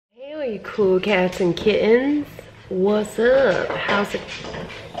Hey, cool cats and kittens. What's up? How's it?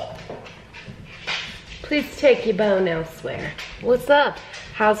 Please take your bone elsewhere. What's up?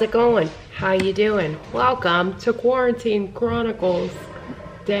 How's it going? How you doing? Welcome to Quarantine Chronicles.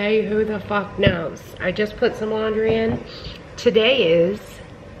 Day who the fuck knows. I just put some laundry in. Today is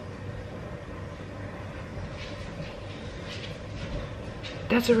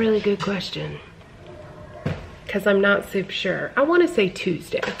that's a really good question, because I'm not super sure. I want to say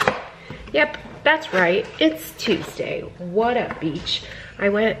Tuesday. Yep, that's right. It's Tuesday. What up, beach? I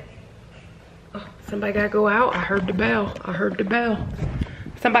went, oh, somebody gotta go out. I heard the bell. I heard the bell.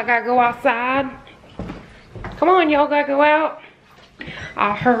 Somebody gotta go outside. Come on, y'all gotta go out.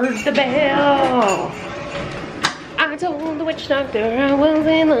 I heard the bell. I told the witch doctor I was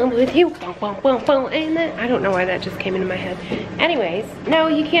in love with you. And then, I don't know why that just came into my head. Anyways, no,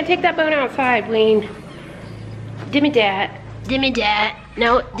 you can't take that bone outside, Wayne. Dimmy dat. Dimmy dat.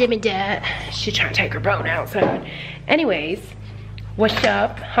 No, dimmy dat. She's trying to take her bone outside. Anyways, what's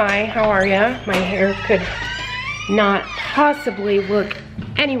up? Hi, how are ya? My hair could not possibly look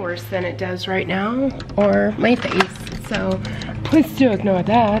any worse than it does right now, or my face, so please do ignore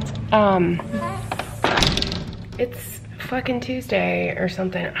that. It's fucking Tuesday or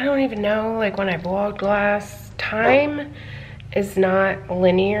something. I don't even know, like when I vlogged last time is not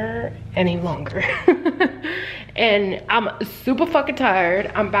linear any longer. And I'm super fucking tired.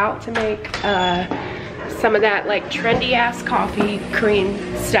 I'm about to make some of that like trendy ass coffee cream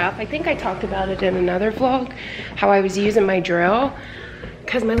stuff. I think I talked about it in another vlog, how I was using my drill,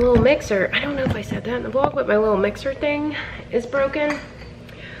 because my little mixer, I don't know if I said that in the vlog, but my little mixer thing is broken.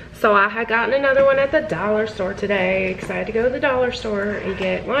 So I had gotten another one at the dollar store today, because I had to go to the dollar store and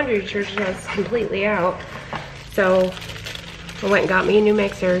get laundry detergent completely out. So I went and got me a new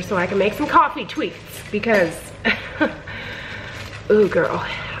mixer so I can make some coffee tweets, because ooh girl,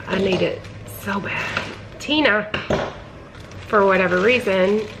 I need it so bad. Tina, for whatever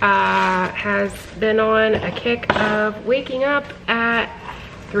reason, has been on a kick of waking up at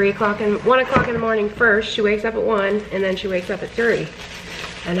 1 o'clock in the morning first. She wakes up at 1 and then she wakes up at 3.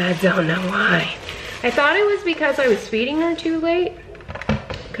 And I don't know why. I thought it was because I was feeding her too late,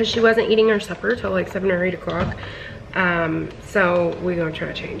 because she wasn't eating her supper till like 7 or 8 o'clock. So we're gonna try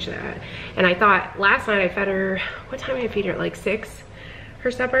to change that. And I thought last night I fed her, what time did I feed her? Like 6,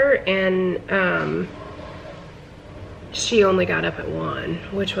 her supper, and she only got up at 1,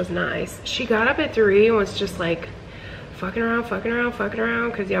 which was nice. She got up at 3 and was just like fucking around,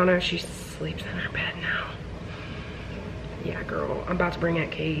 because y'all know she sleeps in her bed now. Yeah, girl, I'm about to bring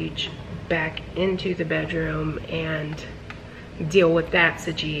that cage back into the bedroom and deal with that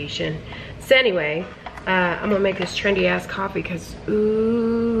situation. So anyway, I'm gonna make this trendy ass coffee, because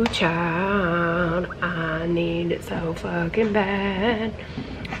ooh child, I need it so fucking bad.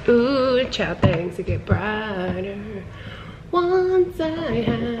 Ooh child, things to get brighter once I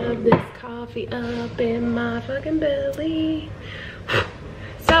have this coffee up in my fucking belly.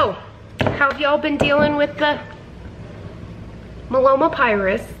 So, how have y'all been dealing with the Maloma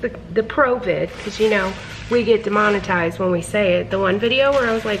Pyrus, the Provid, because you know we get demonetized when we say it. The one video where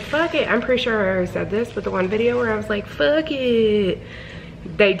I was like, fuck it, I'm pretty sure I already said this, but the one video where I was like, fuck it,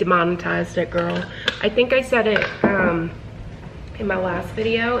 they demonetized it, girl. I think I said it in my last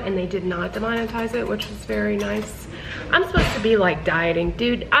video and they did not demonetize it, which was very nice. I'm supposed to be like dieting.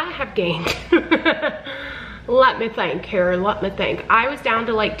 Dude, I have gained. Let me think here, let me think. I was down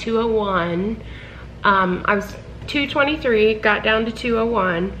to like 201. I was 223, got down to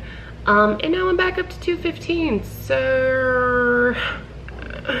 201, and now I'm back up to 215. So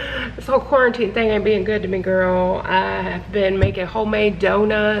this whole quarantine thing ain't being good to me, girl. I have been making homemade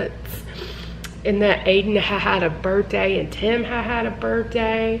donuts, and that Aiden had a birthday and Tim had a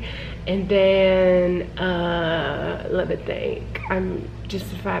birthday, and then let me think, I'm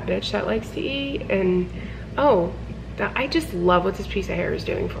just a fat bitch that likes to eat. And oh, I just love what this piece of hair is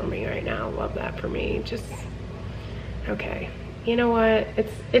doing for me right now. Love that for me. Just okay, you know what,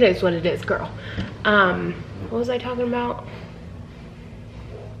 it is what it is, girl. What was I talking about?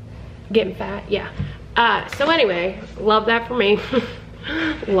 Getting fat, yeah. So anyway, love that for me.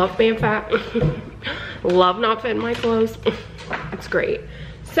 Love being fat. Love not fitting my clothes. It's great.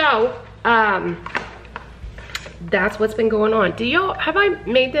 So that's what's been going on. Have I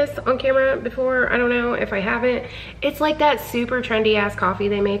made this on camera before? I don't know. If I haven't, it's like that super trendy ass coffee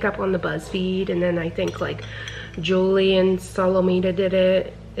they make up on the BuzzFeed, and then I think like Julie and Solomita did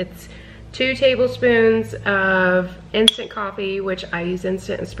it. It's 2 tablespoons of instant coffee, which I use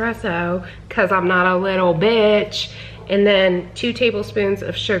instant espresso because I'm not a little bitch, and then 2 tablespoons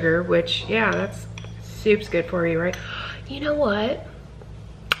of sugar, which yeah, that's soup's good for you, right? You know what?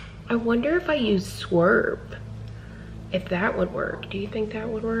 I wonder if I use Swerve, if that would work. Do you think that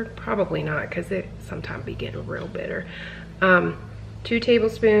would work? Probably not, because it sometimes be getting real bitter. 2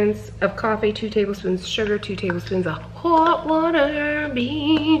 tablespoons of coffee, 2 tablespoons sugar, 2 tablespoons of hot water,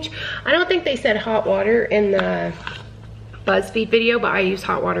 beach. I don't think they said hot water in the BuzzFeed video, but I use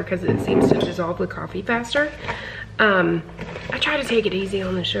hot water because it seems to dissolve with coffee faster. I try to take it easy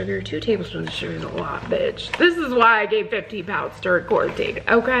on the sugar. 2 tablespoons of sugar is a lot, bitch. This is why I gained 15 pounds during quarantine,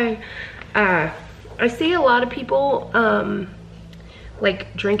 okay? I see a lot of people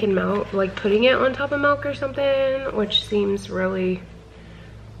like drinking milk, like putting it on top of milk or something, which seems really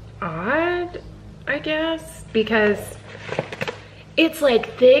odd, I guess, because it's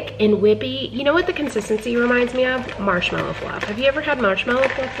like thick and whippy. You know what the consistency reminds me of? Marshmallow fluff. Have you ever had marshmallow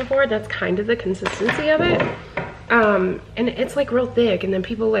fluff before? That's kind of the consistency of it. And it's like real thick, and then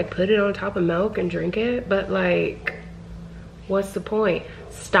people like put it on top of milk and drink it, but like, what's the point?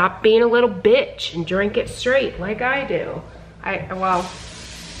 Stop being a little bitch and drink it straight like I do. Well,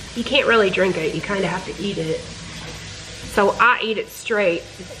 you can't really drink it, you kind of have to eat it. So I eat it straight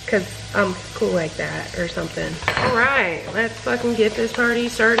because I'm cool like that or something. All right, let's fucking get this party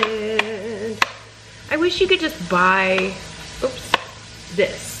started. I wish you could just buy, oops,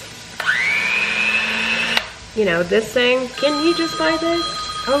 this. You know, this thing, can you just buy this?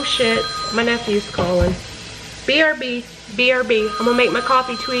 Oh shit, my nephew's calling. BRB, BRB. I'm gonna make my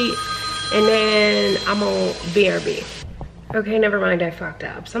coffee tweet and then I'm gonna BRB. Okay, never mind, I fucked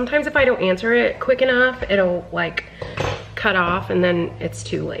up. Sometimes if I don't answer it quick enough, it'll like cut off and then it's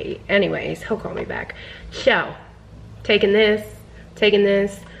too late. Anyways, he'll call me back. So, taking this,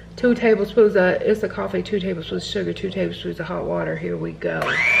 2 tablespoons of, it's the coffee, 2 tablespoons of sugar, 2 tablespoons of hot water. Here we go,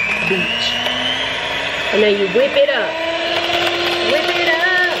 beach. And then you whip it up. Whip it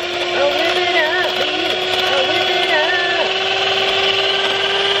up. Oh, whip it up, beach. Oh, whip it up.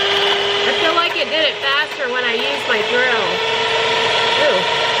 I feel like it did it faster when I used my drill. Ooh.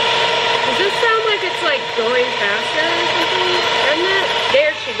 Does this sound like it's like going faster or something? Doesn't it?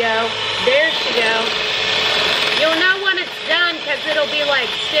 There she go. There she go. You'll know when it's done because it'll be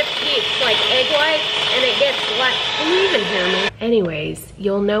like stiff peaks, like egg whites, and it gets like, can you even hear me? Anyways,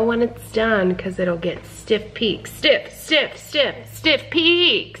 you'll know when it's done because it'll get stiff peaks. Stiff, stiff, stiff, stiff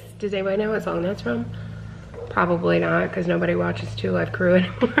peaks. Does anybody know what song that's from? Probably not, because nobody watches 2 Live Crew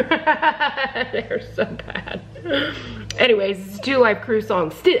anymore. They're so bad. Anyways, it's a 2 Live Crew song.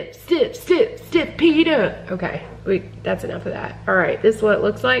 Stiff, stiff, stiff, stiff Peter. Okay, that's enough of that. All right, this is what it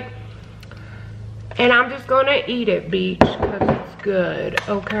looks like. And I'm just gonna eat it, beach, because it's good,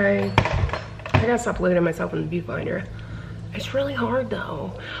 okay? I gotta stop looking at myself in the viewfinder. It's really hard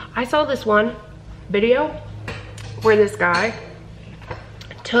though. I saw this one video where this guy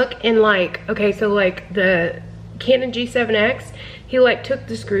took and like, okay, so like the Canon G7X, he like took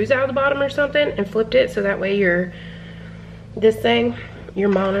the screws out of the bottom or something and flipped it so that way your, this thing, your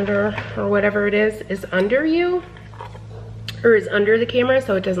monitor or whatever it is under you, or is under the camera,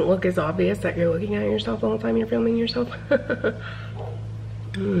 so it doesn't look as obvious that you're looking at yourself the whole time you're filming yourself.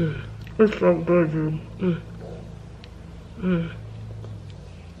 It's so good, dude.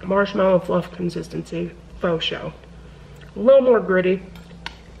 Marshmallow fluff consistency, faux show. A little more gritty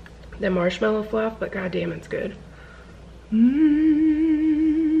than marshmallow fluff, but goddamn, it's good.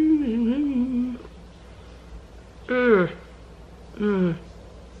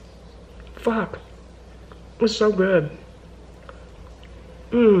 Fuck, it's so good.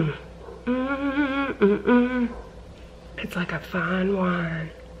 It's like a fine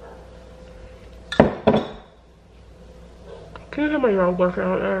wine. Can you hear my dog barking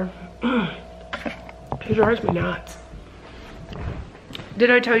out there? He drives me nuts.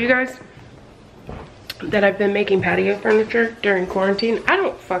 Did I tell you guys that I've been making patio furniture during quarantine? I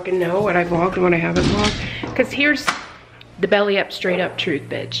don't fucking know what I vlogged and what I haven't vlogged. Because here's the belly up, straight up truth,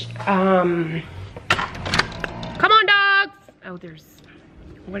 bitch. Come on, dogs! Oh, there's,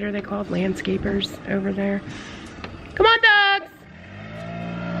 what are they called? Landscapers over there. Come on, dogs!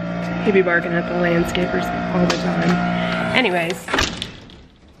 He'd be barking at the landscapers all the time. Anyways,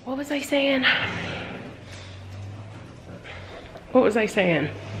 what was I saying? What was I saying?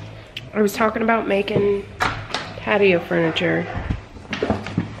 I was talking about making patio furniture.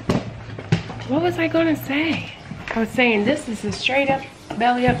 What was I gonna say? I was saying this is the straight up,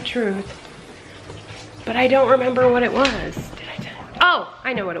 belly up truth. But I don't remember what it was. Did I tell you? Oh,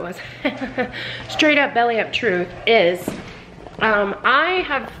 I know what it was. Straight up, belly up truth is, I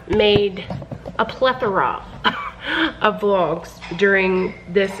have made a plethora of vlogs during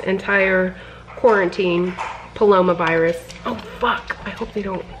this entire quarantine Paloma virus. Oh fuck, I hope they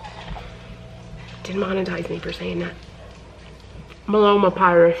don't demonetize me for saying that. Paloma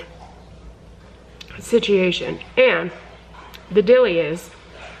virus. situation. And the dilly is,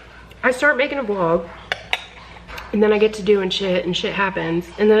 I start making a vlog, and then I get to doing shit, and shit happens,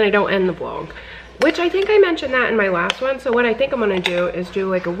 and then I don't end the vlog. Which I think I mentioned that in my last one. So what I think I'm gonna do is do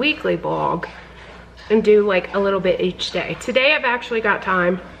like a weekly vlog and do like a little bit each day. Today I've actually got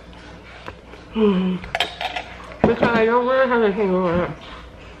time. Because I don't really have anything going on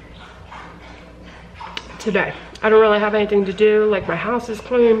today. I don't really have anything to do. Like my house is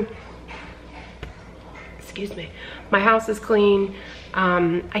clean. Excuse me. My house is clean.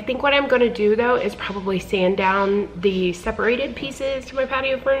 I think what I'm gonna do though is probably sand down the separated pieces to my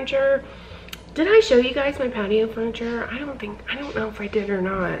patio furniture. Did I show you guys my patio furniture? I don't know if I did or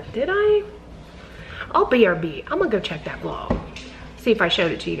not. Did I? I'll BRB. I'm gonna go check that vlog. See if I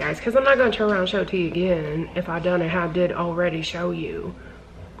showed it to you guys, because I'm not gonna turn around and show it to you again if I did already show you.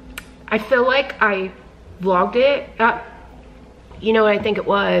 I feel like I vlogged it. You know what I think it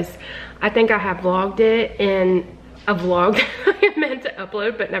was? I think I have vlogged it in a vlog that I meant to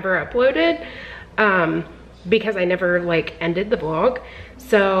upload but never uploaded, because I never like ended the vlog.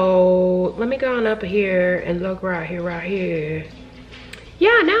 So let me go on up here and look right here.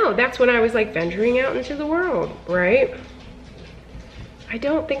 Yeah, no, that's when I was like venturing out into the world, right? I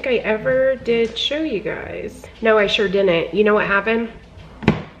don't think I ever did show you guys. No, I sure didn't. You know what happened?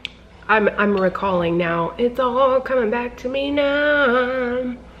 I'm recalling now. It's all coming back to me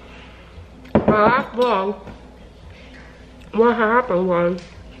now. My last vlog, what happened was,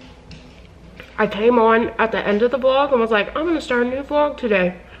 I came on at the end of the vlog and was like, I'm gonna start a new vlog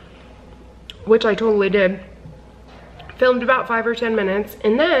today. Which I totally did. Filmed about 5 or 10 minutes.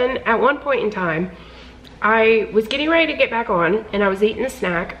 And then at one point in time, I was getting ready to get back on, and I was eating a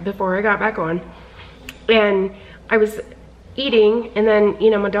snack before I got back on. And I was eating, and then, you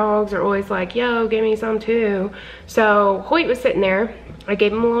know, my dogs are always like, yo, give me some too. So Hoyt was sitting there. I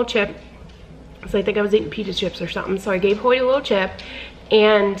gave him a little chip. So I think I was eating pita chips or something. So I gave Hoyt a little chip.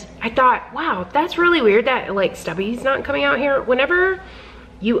 And I thought, wow, that's really weird that like Stubby's not coming out here. Whenever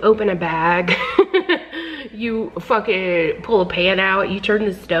you open a bag, you fucking pull a pan out, you turn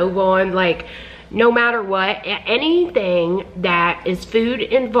the stove on, like no matter what, anything that is food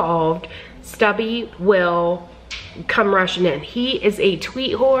involved, Stubby will come rushing in. He is a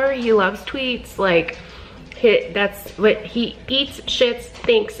tweet whore. He loves tweets. Like, that's what he eats, shits,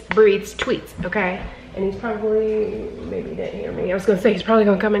 thinks, breathes, tweets, okay? And he's probably, maybe he didn't hear me. I was gonna say he's probably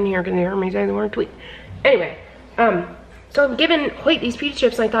gonna come in here and hear me say the word tweet. Anyway, so I'm giving Hoyt these pita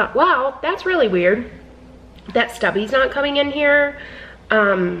chips, and I thought, wow, that's really weird that Stubby's not coming in here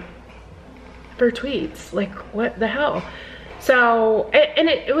for tweets. Like, what the hell? So, and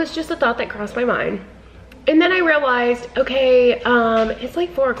it was just a thought that crossed my mind. And then I realized, okay, it's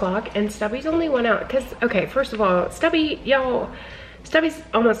like 4 o'clock and Stubby's only went out. Cause, okay, first of all, Stubby, y'all, Stubby's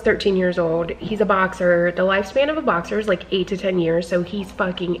almost 13 years old. He's a boxer. The lifespan of a boxer is like 8 to 10 years. So he's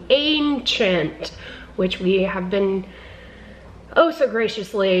fucking ancient, which we have been oh so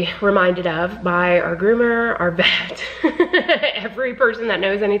graciously reminded of by our groomer, our vet, every person that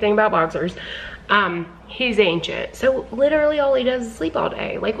knows anything about boxers. He's ancient. So literally all he does is sleep all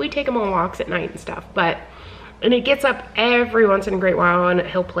day. Like, we take him on walks at night and stuff, and he gets up every once in a great while and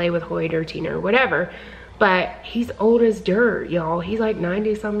he'll play with Hoyt or Tina or whatever. But he's old as dirt, y'all. He's like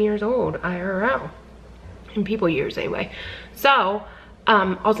 90 some years old, IRL. In people years anyway. So,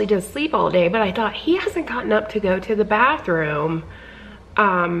 also he does sleep all day, but I thought he hasn't gotten up to go to the bathroom,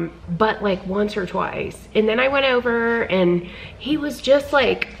 but like once or twice. And then I went over and he was just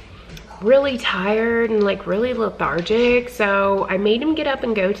like really tired and like really lethargic. So I made him get up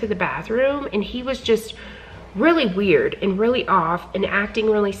and go to the bathroom, and he was just really weird and really off and acting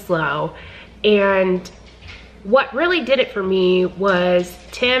really slow. And what really did it for me was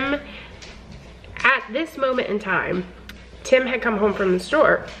Tim, at this moment in time, Tim had come home from the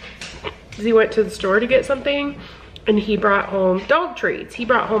store. He went to the store to get something, and he brought home dog treats. He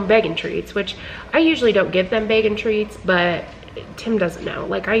brought home bacon treats, which I usually don't give them bacon treats, but Tim doesn't know.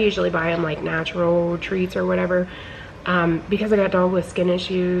 Like, I usually buy him like natural treats or whatever, because I got dog with skin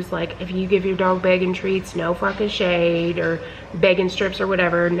issues. Like, if you give your dog bacon treats, no fucking shade, or bacon strips or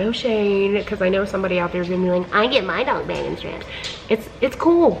whatever, no shade, because I know somebody out there is gonna be like, I get my dog bacon strips. It's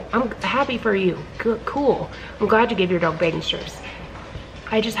cool. I'm happy for you. Good, cool. I'm glad you give your dog bacon strips.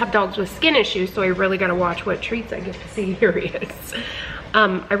 I just have dogs with skin issues, so I really gotta watch what treats I give. See, here he is.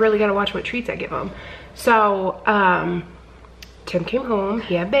 I really gotta watch what treats I give him. So, Tim came home,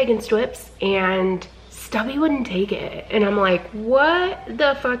 he had bacon strips, and Stubby wouldn't take it. And I'm like, what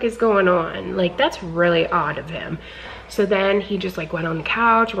the fuck is going on? Like, that's really odd of him. So then he just like went on the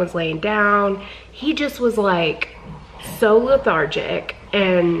couch, was laying down. He just was like so lethargic,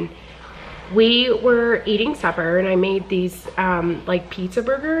 and we were eating supper and I made these like pizza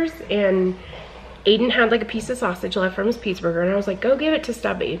burgers, and Aiden had like a piece of sausage left from his pizza burger, and I was like, go give it to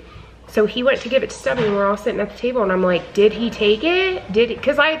Stubby. So he went to give it to Stubby, and we're all sitting at the table, and I'm like, did he take it?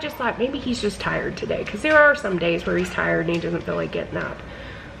 Because I just thought maybe he's just tired today, because there are some days where he's tired and he doesn't feel like getting up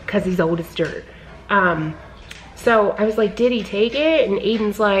because he's old as dirt. So I was like, did he take it? And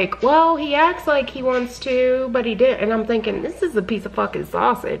Aiden's like, well, he acts like he wants to, but he didn't. And I'm thinking, this is a piece of fucking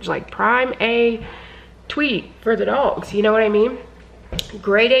sausage, like prime A tweet for the dogs, you know what I mean?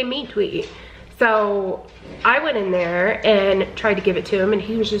 Grade A meat tweet. So I went in there and tried to give it to him, and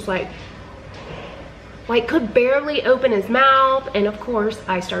he was just like could barely open his mouth. And of course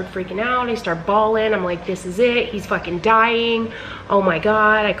I started freaking out. I started bawling. I'm like, this is it, he's fucking dying. Oh my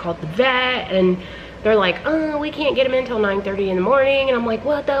God. I called the vet, and they're like, oh, we can't get him in until 9:30 in the morning. And I'm like,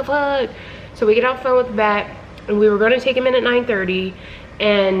 what the fuck? So we get off the phone with the vet, and we were gonna take him in at 9:30,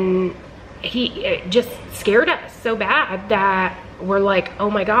 and he just scared us so bad that we're like, oh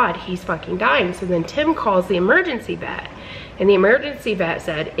my God, he's fucking dying. So then Tim calls the emergency vet, and the emergency vet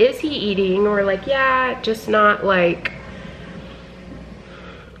said, is he eating? And we're like, yeah, just not like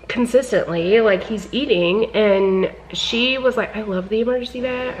consistently, like he's eating. And she was like, I love the emergency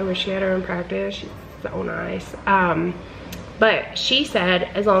vet. I wish she had her in practice. She's so nice. But she said,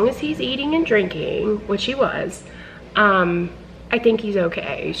 as long as he's eating and drinking, which he was, I think he's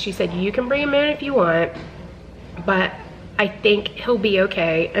okay. She said, you can bring him in if you want, but I think he'll be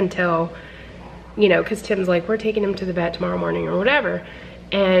okay until, you know, because Tim's like, we're taking him to the vet tomorrow morning or whatever.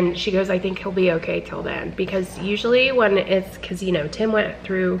 And she goes, I think he'll be okay till then. Because usually when it's, because, you know, Tim went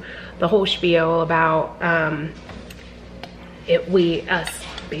through the whole spiel about us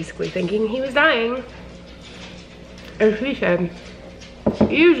basically thinking he was dying. And she said,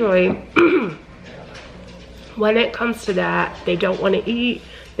 usually when it comes to that, they don't want to eat,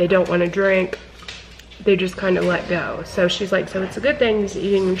 they don't want to drink, they just kind of let go. So she's like, so it's a good thing he's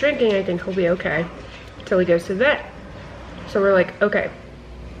eating and drinking. I think he'll be okay until he goes to the vet. So we're like, okay.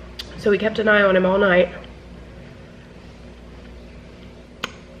 So we kept an eye on him all night.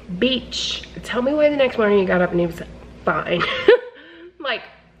 Beach. Tell me why the next morning he got up and he was fine. Like,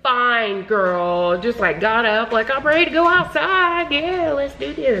 fine, girl. Just like got up, like, I'm ready to go outside. Yeah, let's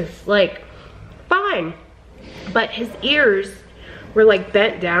do this. Like, fine. But his ears were like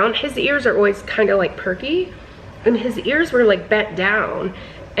bent down. His ears are always kind of like perky, and his ears were like bent down.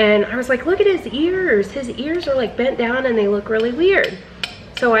 And I was like, look at his ears. His ears are like bent down and they look really weird.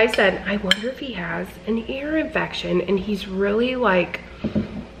 So I said, I wonder if he has an ear infection. And he's really like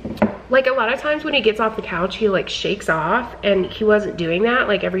a lot of times when he gets off the couch, he like shakes off, and he wasn't doing that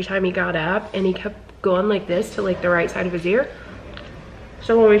like every time he got up, and he kept going like this to like the right side of his ear.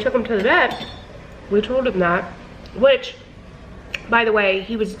 So when we took him to the vet, we told him that, which, by the way,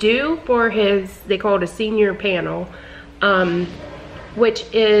 he was due for his, they call it a senior panel, which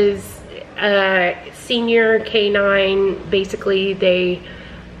is a senior canine. Basically, they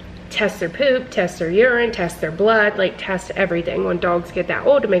test their poop, test their urine, test their blood, like test everything when dogs get that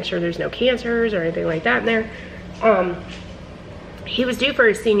old to make sure there's no cancers or anything like that in there. He was due for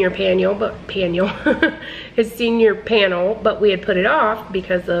his senior panel, his senior panel, but we had put it off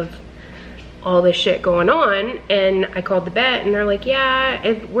because of all this shit going on. And I called the vet, and they're like,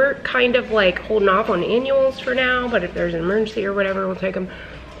 yeah, we're kind of like holding off on annuals for now, but if there's an emergency or whatever, we'll take them.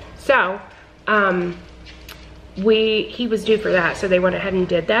 So he was due for that, so they went ahead and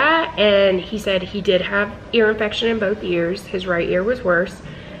did that. And he said he did have ear infection in both ears. His right ear was worse.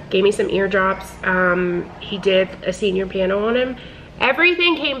 Gave me some ear drops. He did a senior panel on him.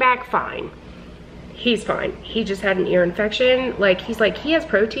 Everything came back fine. He's fine. He just had an ear infection. Like, he's like, he has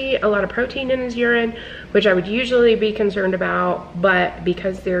protein, a lot of protein in his urine, which I would usually be concerned about, but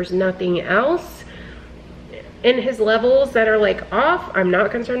because there's nothing else in his levels that are like off, I'm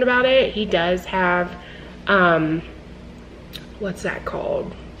not concerned about it. He does have, what's that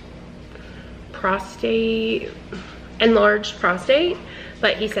called? Prostate, enlarged prostate.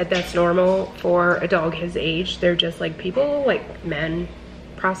 But he said that's normal for a dog his age. They're just like people, like men's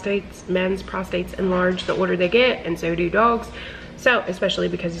prostates enlarge the older they get, and so do dogs. So, especially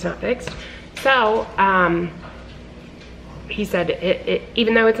because it's not fixed. So, he said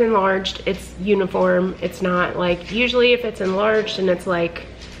even though it's enlarged, it's uniform. It's not like, usually if it's enlarged and it's like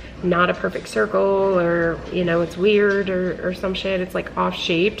not a perfect circle, or, you know, it's weird or some shit, it's like off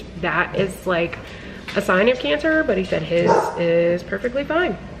shaped, that is like a sign of cancer. But he said his is perfectly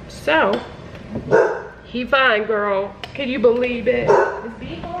fine. So, he fine, girl. Can you believe it? Is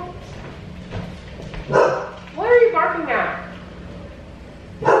Bee home? What are you barking at?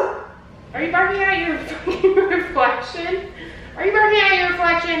 Are you barking at your fucking reflection? Are you barking at your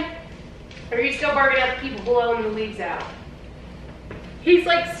reflection? Or are you still barking at the people blowing the leaves out? He's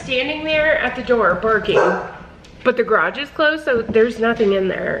like standing there at the door barking, but the garage is closed, so there's nothing in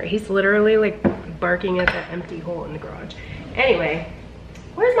there. He's literally like barking at that empty hole in the garage. Anyway,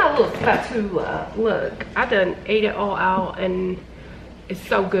 where's my little spatula? Look, I done ate it all out and it's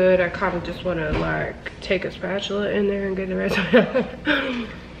so good. I kind of just want to like take a spatula in there and get the rest of it.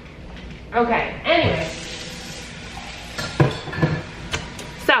 Okay, anyway.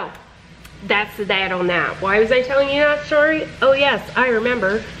 So, that's that on that. Why was I telling you that story? Oh yes, I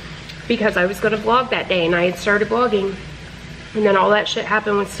remember. Because I was gonna vlog that day and I had started vlogging. And then all that shit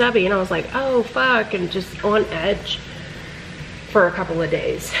happened with Stubby and I was like, oh fuck, and just on edge for a couple of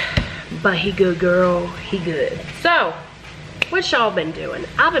days. But he good, girl, he good. So, what y'all been doing?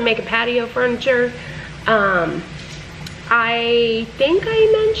 I've been making patio furniture. I think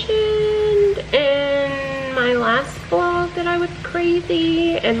I mentioned in my last vlog that I was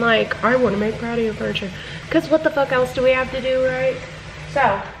crazy and like, I wanna make patio furniture. Cause what the fuck else do we have to do, right?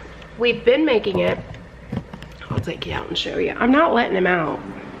 So, we've been making it. I'll take you out and show you. I'm not letting him out.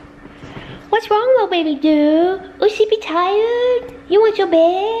 What's wrong, little baby dude? Oh, she be tired? You want your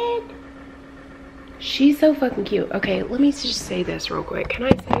bed? She's so fucking cute. Okay, let me just say this real quick. Can I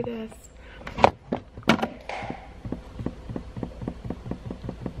say this?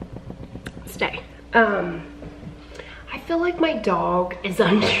 Stay. I feel like my dog is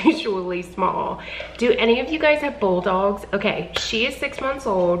unusually small. Do any of you guys have bulldogs? Okay, she is 6 months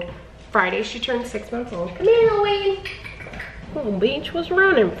old. Friday she turned 6 months old. Come here, Louise. Little Beach was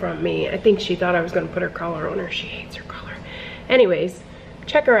running from me. I think she thought I was gonna put her collar on her. She hates her collar. Anyways,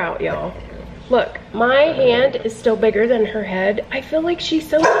 check her out, y'all. Look, my hand is still bigger than her head. I feel like she's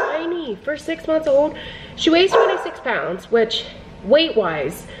so tiny for 6 months old. She weighs 26 pounds, which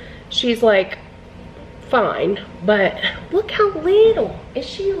weight-wise, she's like fine, but look how little. Is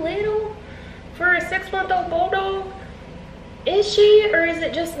she little for a 6-month-old bulldog? Is she, or is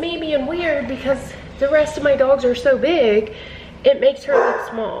it just me being weird because the rest of my dogs are so big, it makes her look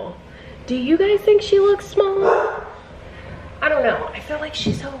small? Do you guys think she looks small? I don't know. I feel like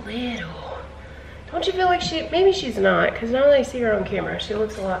she's so little. Don't you feel like she, maybe she's not, because now that I see her on camera, she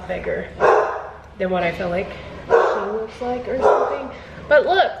looks a lot bigger than what I feel like she looks like or something. But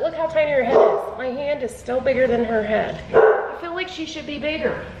look how tiny her head is. My hand is still bigger than her head. I feel like she should be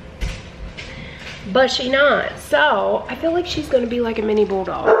bigger, but she not. So I feel like she's gonna be like a mini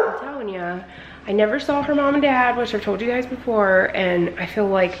bulldog. I'm telling you, I never saw her mom and dad, which I've told you guys before, and I feel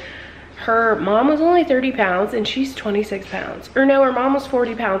like her mom was only 30 pounds and she's 26 pounds. Or no, her mom was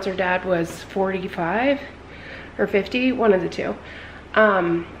 40 pounds, her dad was 45 or 50, one of the two.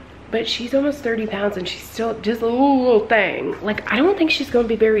 But she's almost 30 pounds and she's still just a little thing. Like, I don't think she's gonna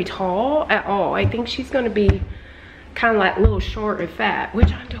be very tall at all. I think she's gonna be kind of like a little short and fat,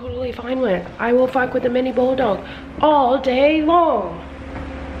 which I'm totally fine with. I will fuck with a mini bulldog all day long.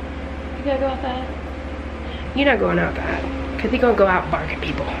 You gotta go outside? You're not going outside, because he's gonna go out and bark at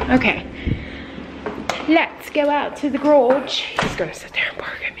people. Okay, let's go out to the garage. He's gonna sit there and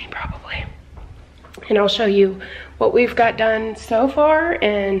bark at me probably. And I'll show you what we've got done so far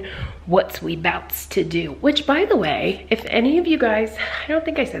and what's we bouts to do. Which, by the way, if any of you guys, I don't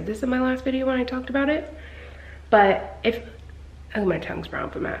think I said this in my last video when I talked about it, but if, oh, my tongue's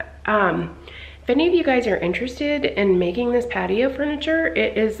brown from that. If any of you guys are interested in making this patio furniture,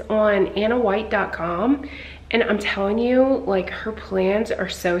 it is on annawhite.com. And I'm telling you, like, her plans are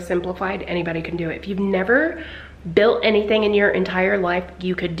so simplified, anybody can do it. If you've never built anything in your entire life,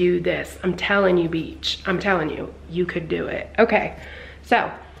 you could do this. I'm telling you, Beach. I'm telling you, you could do it. Okay,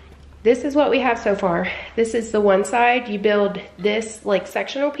 so this is what we have so far. This is the one side. You build this like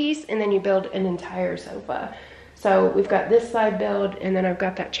sectional piece and then you build an entire sofa. So we've got this side build, and then I've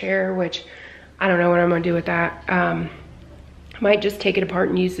got that chair, which I don't know what I'm gonna do with that. I might just take it apart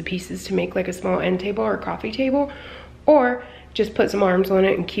and use the pieces to make like a small end table or a coffee table, or just put some arms on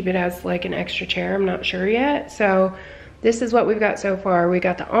it and keep it as like an extra chair. I'm not sure yet. So this is what we've got so far. We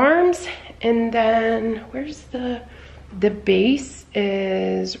got the arms, and then where's the base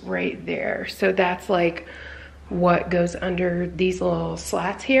is right there. So that's like what goes under these little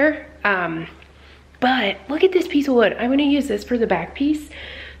slats here. But look at this piece of wood. I'm gonna use this for the back piece.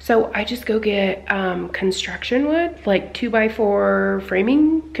 So I just go get construction wood, like 2x4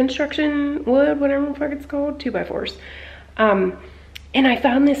 framing construction wood, whatever the fuck it's called, 2x4s. And I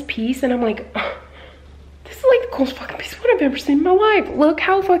found this piece and I'm like, oh, this is like the coolest fucking piece of wood I've ever seen in my life. Look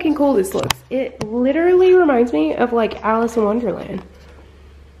how fucking cool this looks. It literally reminds me of like Alice in Wonderland.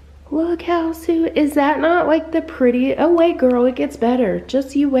 Look how soon, is that not like the pretty, oh wait girl, it gets better.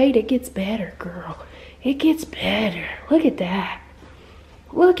 Just you wait, it gets better, girl. It gets better. Look at that.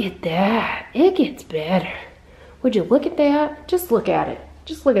 Look at that. It gets better. Would you look at that? Just look at it.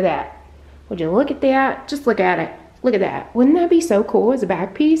 Just look at that. Would you look at that? Just look at it. Look at that. Wouldn't that be so cool as a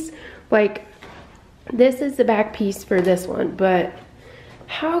back piece? Like, this is the back piece for this one, but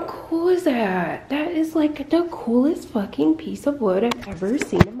how cool is that? That is like the coolest fucking piece of wood I've ever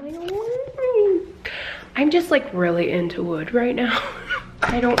seen in my life. I'm just like really into wood right now.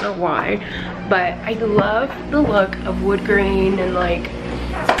 I don't know why, but I love the look of wood grain and like,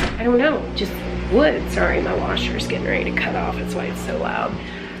 I don't know, just wood. Sorry, my washer's getting ready to cut off. That's why it's so loud.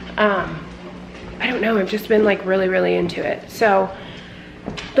 I don't know, I've just been like really into it. So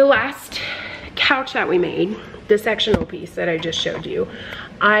the last couch that we made, the sectional piece that I just showed you,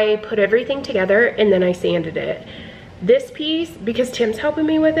 I put everything together and then I sanded it. This piece, because Tim's helping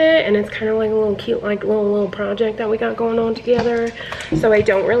me with it, and it's kind of like a little cute, like little project that we got going on together. So I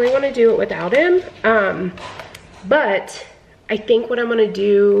don't really want to do it without him. But I think what I'm going to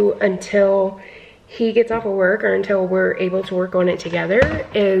do until he gets off of work or until we're able to work on it together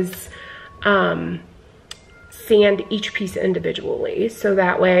is sand each piece individually. So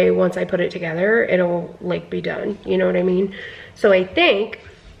that way, once I put it together, it'll like be done. You know what I mean? So I think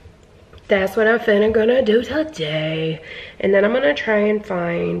that's what I'm finna gonna do today. And then I'm gonna try and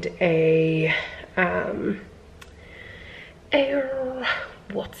find a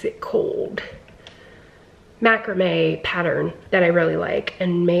what's it called? Macrame pattern that I really like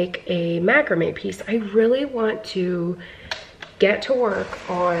and make a macrame piece. I really want to get to work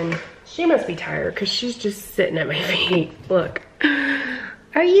on, she must be tired because she's just sitting at my feet. Look.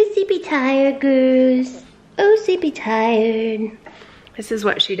 Are you sleepy tired, Goose? Oh, sleepy tired. This is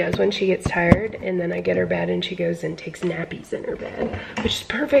what she does when she gets tired, and then I get her bed and she goes and takes nappies in her bed, which is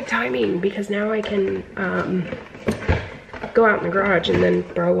perfect timing because now I can go out in the garage and then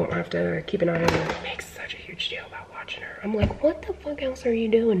bro won't have to keep an eye on her. It makes such a huge deal about watching her. I'm like, what the fuck else are you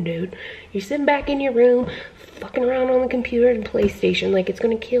doing, dude? You're sitting back in your room, fucking around on the computer and PlayStation like it's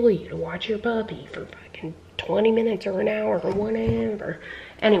gonna kill you to watch your puppy for fucking 20 minutes or an hour or whatever.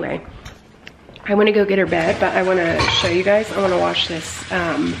 Anyway, I want to go get her bed, but I want to show you guys. I want to wash this,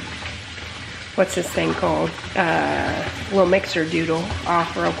 what's this thing called? Little mixer doodle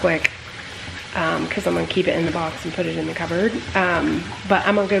off real quick. Because I'm going to keep it in the box and put it in the cupboard. But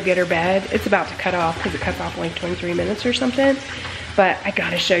I'm going to go get her bed. It's about to cut off because it cuts off in like 23 minutes or something. But I got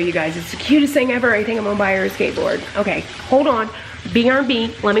to show you guys. It's the cutest thing ever. I think I'm going to buy her a skateboard. Okay, hold on.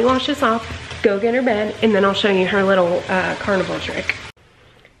 BRB. Let me wash this off. Go get her bed. And then I'll show you her little carnival trick.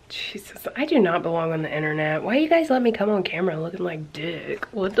 Jesus, I do not belong on the internet. Why you guys let me come on camera looking like dick?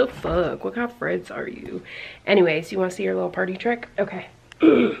 What the fuck? What kind of friends are you? Anyways, you want to see your little party trick? Okay.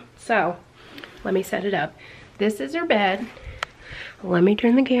 So, let me set it up. This is her bed. Let me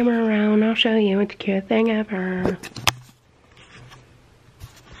turn the camera around. I'll show you. It's the cutest thing ever.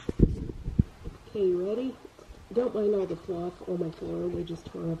 Okay, you ready? Don't mind all the fluff on my floor. We just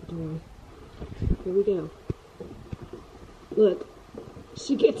tore up a toy. Here we go. Look.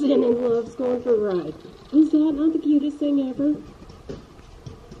 She gets in and loves going for a ride. Is that not the cutest thing ever?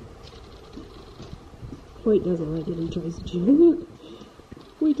 Hoyt doesn't like it. He tries to chew. Look,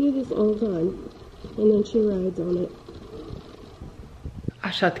 we do this all the time. And then she rides on it.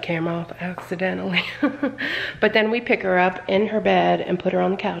 I shut the camera off accidentally. But then we pick her up in her bed and put her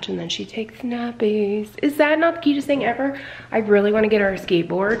on the couch, and then she takes nappies. Is that not the cutest thing ever? I really want to get her a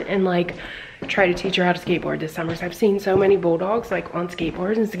skateboard and like try to teach her how to skateboard this summer. So I've seen so many bulldogs like on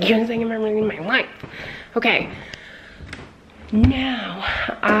skateboards, and it's the cutest thing I've ever seen in my life. Okay, now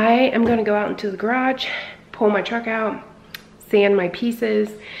I am gonna go out into the garage, pull my truck out, sand my pieces,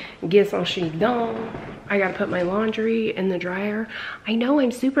 get some shit done. I gotta put my laundry in the dryer. I know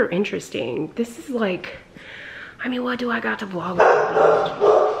I'm super interesting. This is like, I mean, what do I got to vlog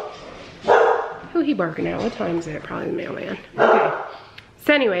about? Who he barking at? What time is it? Probably the mailman. Okay,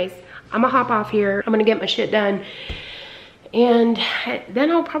 so anyways, I'm gonna hop off here. I'm gonna get my shit done. And then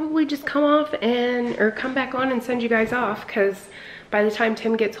I'll probably just come off or come back on and send you guys off, because by the time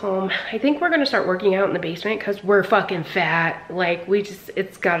Tim gets home, I think we're gonna start working out in the basement because we're fucking fat. Like,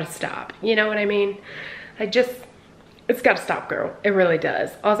 it's gotta stop. You know what I mean? It's gotta stop, girl. It really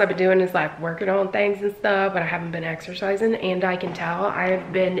does. All I've been doing is like working on things and stuff, but I haven't been exercising, and I can tell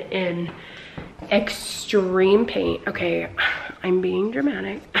I've been in extreme pain. Okay, I'm being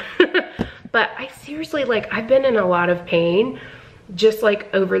dramatic. But I seriously, like, I've been in a lot of pain just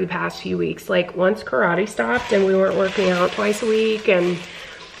like over the past few weeks. Like, once karate stopped and we weren't working out twice a week, and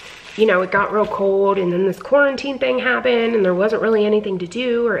you know, it got real cold, and then this quarantine thing happened and there wasn't really anything to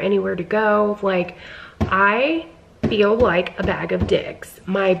do or anywhere to go. Like, I feel like a bag of dicks.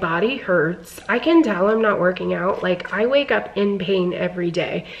 My body hurts. I can tell I'm not working out. Like, I wake up in pain every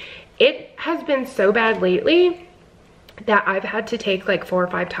day. It has been so bad lately that I've had to take like 4 or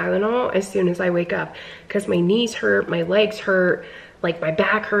 5 Tylenol as soon as I wake up, because my knees hurt, my legs hurt, like my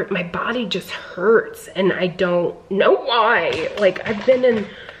back hurt, my body just hurts, and I don't know why. Like, I've been in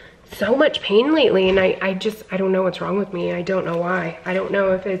so much pain lately, and I don't know what's wrong with me. I don't know why. I don't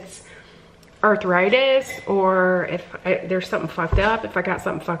know if it's arthritis or if there's something fucked up, if I got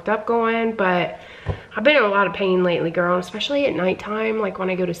something fucked up going, but I've been in a lot of pain lately, girl, especially at nighttime. Like,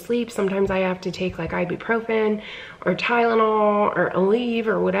 when I go to sleep, sometimes I have to take like ibuprofen or Tylenol or Aleve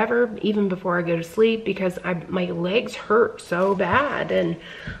or whatever, even before I go to sleep, because my legs hurt so bad, and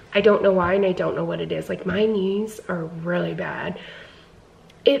I don't know why, and I don't know what it is. Like, my knees are really bad.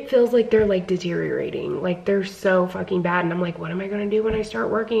 It feels like they're like deteriorating. Like, they're so fucking bad, and I'm like, what am I gonna do when I start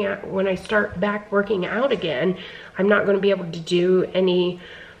working out, when I start back working out again? I'm not gonna be able to do any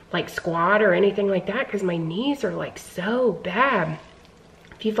like squat or anything like that, because my knees are like so bad.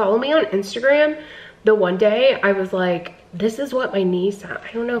 If you follow me on Instagram, the one day I was like, this is what my knees sound.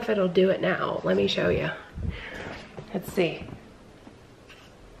 I don't know if it'll do it now. Let me show you. Let's see.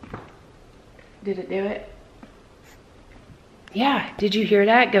 Did it do it? Yeah, did you hear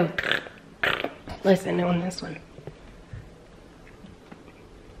that? Go. Listen on this one.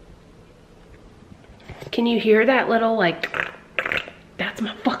 Can you hear that little like, that's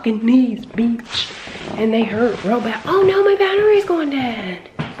my fucking knees, bitch. And they hurt real bad. Oh no, my battery's going dead.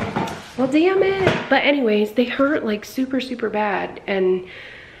 Well, damn it. But anyways, they hurt like super, super bad. And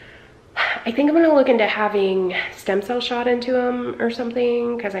I think I'm gonna look into having stem cell shot into them or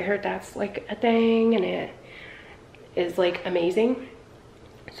something, because I heard that's like a thing, and it is like amazing.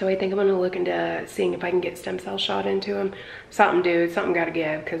 So I think I'm gonna look into seeing if I can get stem cell shot into them. Something, dude, something gotta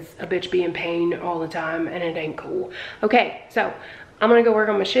give, because a bitch be in pain all the time, and it ain't cool. Okay, so I'm gonna go work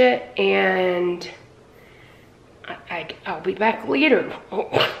on my shit, and I'll be back later.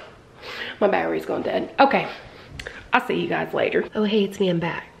 Oh, my battery's going dead. Okay, I'll see you guys later. Oh, hey, it's me, I'm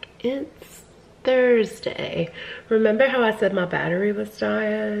back. It's Thursday. Remember how I said my battery was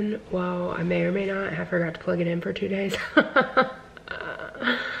dying? Well, I may or may not have forgot to plug it in for 2 days.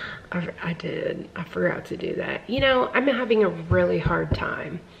 I did. I forgot to do that. You know, I'm having a really hard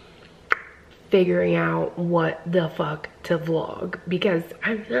time figuring out what the fuck to vlog, because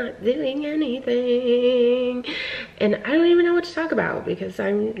I'm not doing anything, and I don't even know what to talk about, because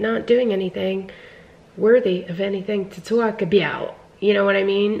I'm not doing anything worthy of anything to talk about. You know what I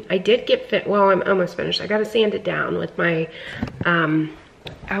mean? I did get fit. Well, I'm almost finished. I gotta sand it down with my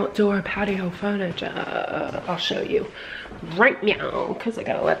outdoor patio furniture. I'll show you right now, because I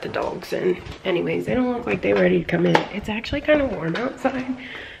gotta let the dogs in. Anyways, they don't look like they're ready to come in. It's actually kind of warm outside.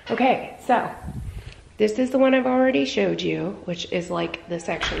 Okay, so this is the one I've already showed you, which is like the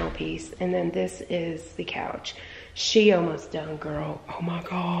sectional piece, and then this is the couch. She almost done, girl. Oh my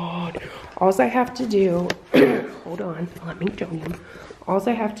God. All I have to do, hold on, let me show you. All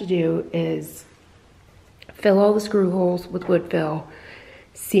I have to do is fill all the screw holes with wood fill,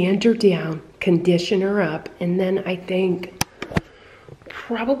 sand her down, condition her up, and then I think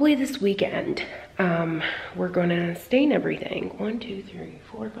probably this weekend, we're gonna stain everything. 1, 2, 3,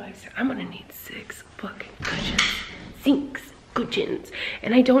 4, 5, 6. I'm gonna need 6 fucking cushions. 6 cushions.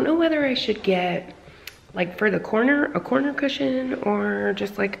 And I don't know whether I should get, like, for the corner, a corner cushion, or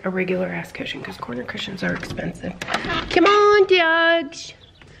just like a regular ass cushion, because corner cushions are expensive. Come on, dogs.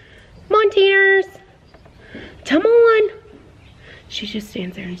 Come on, Teeners. Come on. She just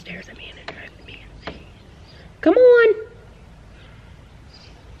stands there and stares at me, and it drives me insane. Come on.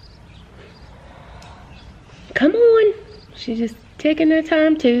 Come on. She's just taking her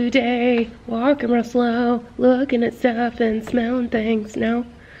time today, walking real slow, looking at stuff and smelling things. No.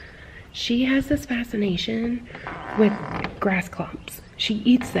 She has this fascination with grass clumps. She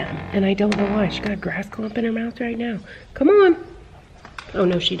eats them, and I don't know why. She got a grass clump in her mouth right now. Come on. Oh,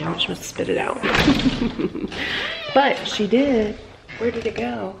 no, she don't. She must spit it out. But she did. Where did it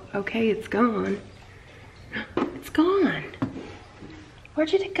go? Okay, it's gone. It's gone. Where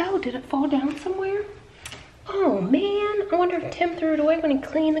did it go? Did it fall down somewhere? Oh, man. I wonder if Tim threw it away when he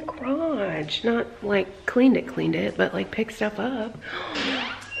cleaned the garage. Not, like, cleaned it, but, like, picked stuff up.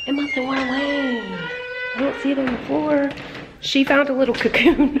 It must have went away. I don't see it on the floor. She found a little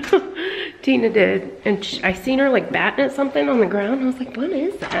cocoon. Tina did. And I seen her like batting at something on the ground. I was like, what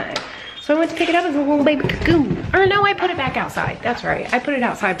is that? So I went to pick it up as a little baby cocoon. Or no, I put it back outside. That's right. I put it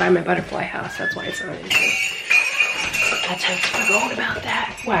outside by my butterfly house. That's why it's not in here. I totally forgot about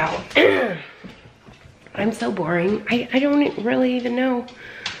that. Wow. I'm so boring. I don't really even know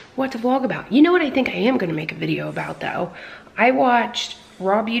what to vlog about. You know what I think I am gonna make a video about though? I watched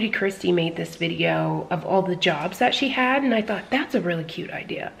Raw Beauty Christy made this video of all the jobs that she had, and I thought that's a really cute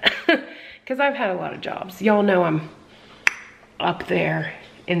idea. Because I've had a lot of jobs. Y'all know I'm up there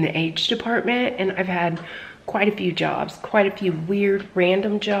in the age department, and I've had quite a few jobs, quite a few weird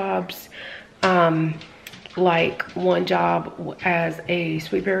random jobs. Like one job as a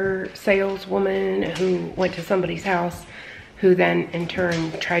sweeper saleswoman who went to somebody's house who then in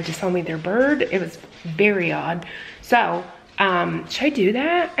turn tried to sell me their bird. It was very odd. So should I do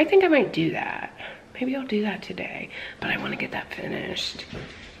that? I think I might do that. Maybe I'll do that today, but I want to get that finished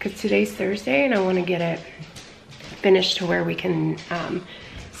because today's Thursday and I want to get it finished to where we can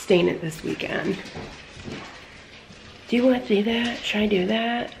stain it this weekend. Do you want to do that? Should I do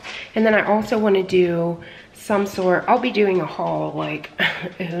that? And then I also want to do some sort, I'll be doing a haul, like,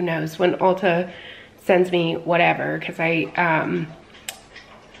 who knows, when Ulta sends me whatever, because I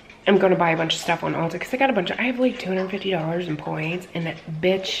am going to buy a bunch of stuff on Ulta, because I got a bunch of, I have like $250 in points, and that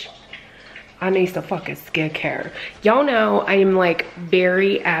bitch, I need some fucking skincare. Y'all know I am like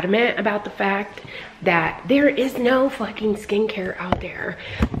very adamant about the fact that there is no fucking skincare out there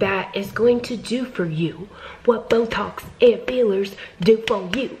that is going to do for you what Botox and fillers do for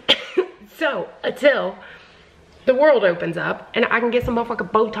you. So until the world opens up and I can get some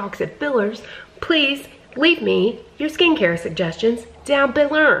motherfucking Botox and fillers, please leave me your skincare suggestions down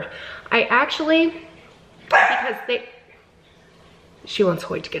below. I actually, because she wants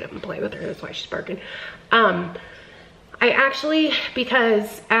Hoyt to get up and play with her, that's why she's barking. I actually,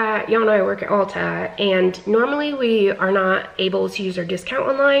 because y'all know I work at Ulta, and normally we are not able to use our discount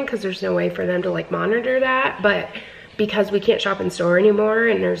online because there's no way for them to like monitor that, but because we can't shop in store anymore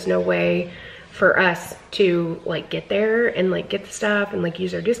and there's no way for us to like get there and like get the stuff and like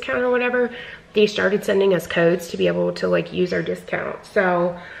use our discount or whatever, they started sending us codes to be able to like use our discount.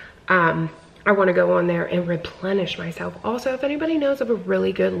 So I want to go on there and replenish myself. Also, if anybody knows of a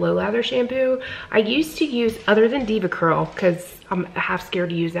really good low lather shampoo, I used to use, other than Diva Curl, because I'm half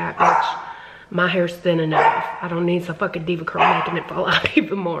scared to use that, bitch. My hair's thin enough. I don't need some fucking Diva Curl making it fall out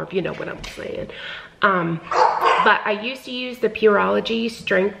even more, if you know what I'm saying. But I used to use the Pureology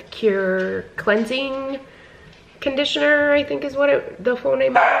Strength Cure Cleansing Conditioner, I think is what the full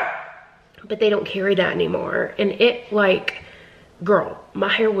name of it. But they don't carry that anymore. And it like, girl, my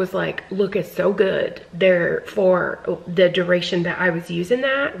hair was like looking so good there for the duration that I was using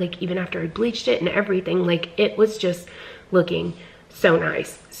that. Like even after I bleached it and everything, like it was just looking so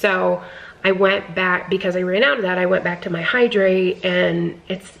nice. So I went back, because I ran out of that, I went back to my Hydrate, and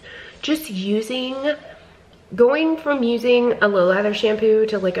it's just going from using a low lather shampoo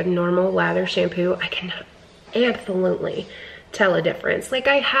to like a normal lather shampoo. I can absolutely tell a difference. Like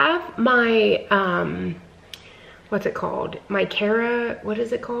I have my, what's it called? My what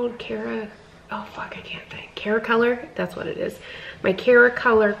is it called? Oh fuck, I can't think. Color, that's what it is. My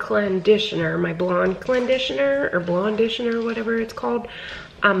Color conditioner, my blonde conditioner, or blonditioner, whatever it's called,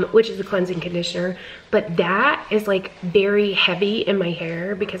 which is a cleansing conditioner. But that is like very heavy in my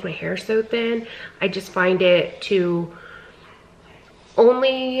hair because my hair is so thin. I just find it to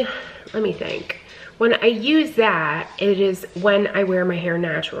only, let me think. When I use that, it is when I wear my hair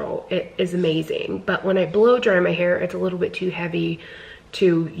natural. It is amazing. But when I blow dry my hair, it's a little bit too heavy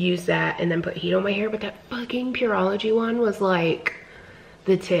to use that and then put heat on my hair. But that fucking Pureology one was like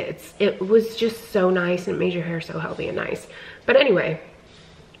the tits. It was just so nice and it made your hair so healthy and nice. But anyway,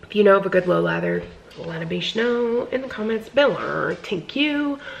 if you know of a good low lather, let me know in the comments below. Thank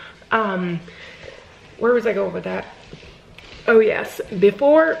you. Where was I going with that? Oh yes,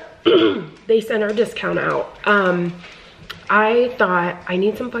 before they sent our discount out, I thought I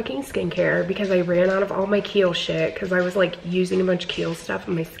need some fucking skincare because I ran out of all my Kiehl shit because I was like using a bunch of Kiehl stuff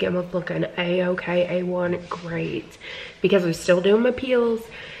and my skin was looking A-okay, A1, great. Because I was still doing my peels,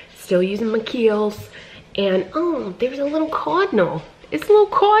 still using my Kiehls, and oh, there's a little cardinal. It's a little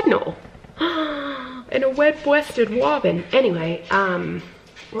cardinal. And a wet-breasted wobbin. Anyway,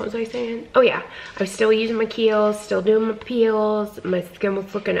 what was I saying? Oh yeah, I was still using my Kiehls, still doing my peels, my skin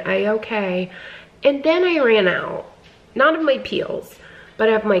was looking A-okay. And then I ran out, not of my peels, but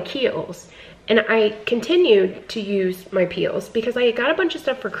of my Kiehls. And I continued to use my peels because I got a bunch of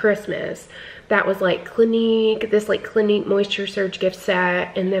stuff for Christmas that was like Clinique, this like Clinique Moisture Surge gift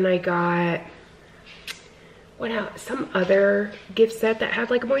set. And then I got, what else? Some other gift set that had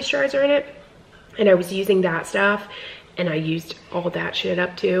like a moisturizer in it. And I was using that stuff. And I used all that shit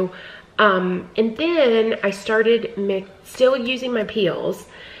up too. And then I started still using my peels,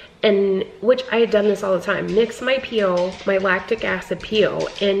 and which I had done this all the time. Mix my peel, my lactic acid peel,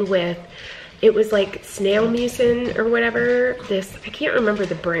 in with it was like snail mucin or whatever. This, I can't remember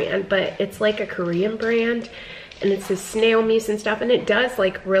the brand, but it's like a Korean brand, and it's this snail mucin stuff, and it does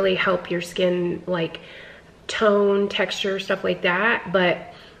like really help your skin, like tone, texture, stuff like that.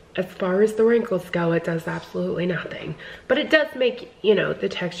 But as far as the wrinkles go, it does absolutely nothing. But it does make, you know, the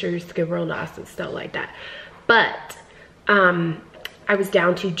texture of your skin real nice and stuff like that. But I was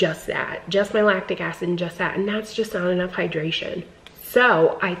down to just that, just my lactic acid and just that, and that's just not enough hydration.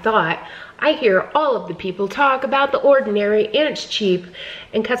 So I thought, I hear all of the people talk about The Ordinary and it's cheap,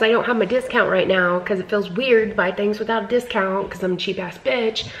 and because I don't have my discount right now, because it feels weird to buy things without a discount because I'm a cheap ass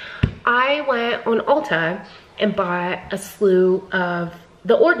bitch, I went on Ulta and bought a slew of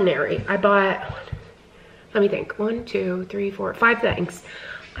The Ordinary. I bought, let me think, 1, 2, 3, 4, 5 things.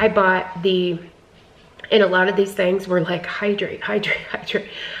 I bought the, and a lot of these things were like hydrate, hydrate, hydrate.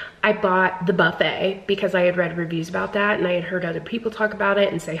 I bought the buffet because I had read reviews about that, and I had heard other people talk about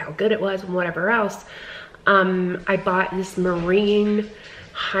it and say how good it was and whatever else. I bought this marine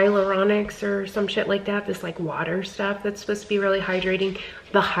hyaluronics or some shit like that, this like water stuff that's supposed to be really hydrating.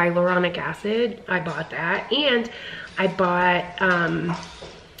 The hyaluronic acid, I bought that. And I bought,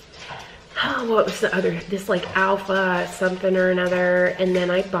 oh, what was the other, this like alpha something or another. And then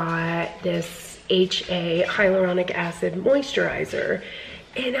I bought this HA hyaluronic acid moisturizer.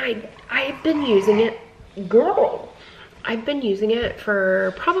 And I've been using it, girl. I've been using it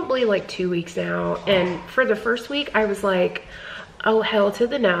for probably like 2 weeks now. And for the first week, I was like, oh, hell to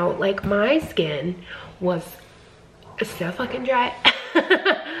the no. Like, my skin was so fucking dry.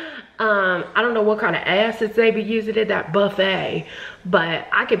 I don't know what kind of acids they be using in that buffet, but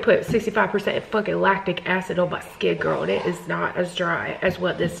I could put 65% fucking lactic acid on my skin, girl, and it is not as dry as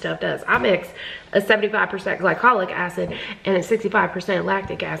what this stuff does. I mix a 75% glycolic acid and a 65%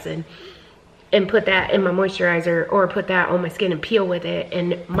 lactic acid and put that in my moisturizer, or put that on my skin and peel with it,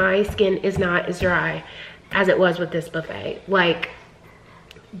 and my skin is not as dry as it was with this buffet. Like,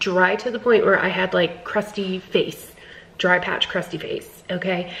 dry to the point where I had like crusty face, dry patch crusty face,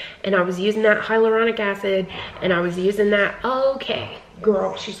 okay? And I was using that hyaluronic acid, and I was using that, okay,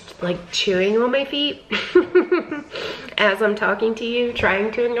 girl, she's like chewing on my feet as I'm talking to you,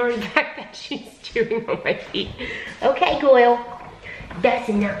 trying to ignore the fact that she's chewing on my feet. Okay, Goyle, that's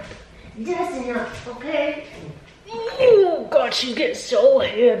enough. That's enough, okay? Oh God, she's getting so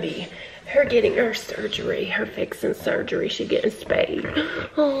heavy. Her getting her surgery, her fixing surgery, she getting spayed.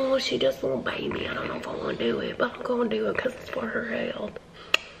 Oh, she just a little baby. I don't know if I want to do it, but I'm going to do it because it's for her health.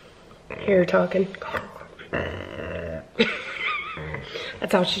 Here talking.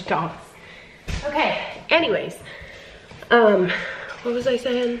 That's how she talks. Okay, anyways. What was I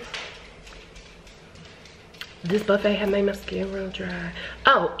saying? This buffet had my skin real dry.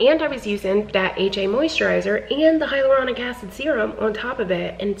 Oh, and I was using that HA moisturizer and the hyaluronic acid serum on top of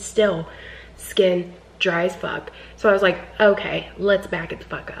it, and still skin dry as fuck. So I was like, okay, let's back it the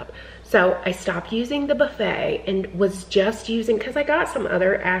fuck up. So I stopped using the buffet and was just using, because I got some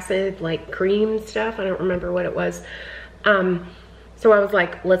other acid like cream stuff, I don't remember what it was. So I was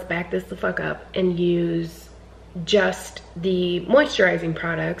like, let's back this the fuck up and use just the moisturizing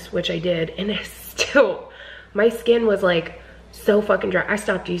products, which I did, and it's still, my skin was like so fucking dry. I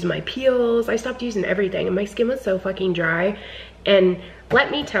stopped using my peels, I stopped using everything, and my skin was so fucking dry. And let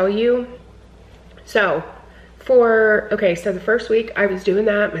me tell you, so okay, so the first week I was doing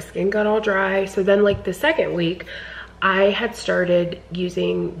that, my skin got all dry. So then like the second week, I had started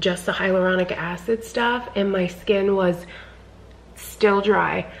using just the hyaluronic acid stuff, and my skin was still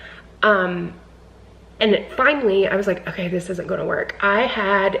dry. And finally, I was like, okay, this isn't gonna work. I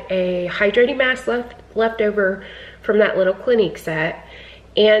had a hydrating mask left over from that little Clinique set,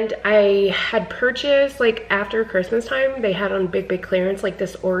 and I had purchased, like after Christmas time, they had on big clearance, like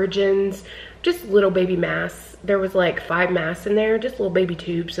this Origins, just little baby masks. There was like 5 masks in there, just little baby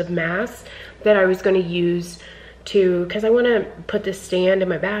tubes of masks that I was gonna use to, cause I wanna put this stand in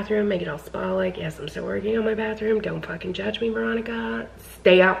my bathroom, make it all spa-like. Yes, I'm still working on my bathroom. Don't fucking judge me, Veronica.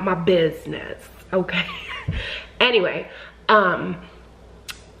 Stay out my business. Okay. Anyway,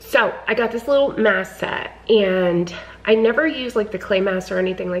 so I got this little mask set, and I never use like the clay masks or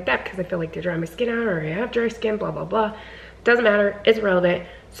anything like that because I feel like they dry my skin out, or I have dry skin, blah, blah, blah. Doesn't matter, it's irrelevant.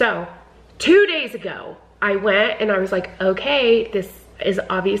 So 2 days ago, I went and I was like, okay, this is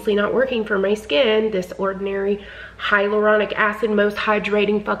obviously not working for my skin. This Ordinary hyaluronic acid, most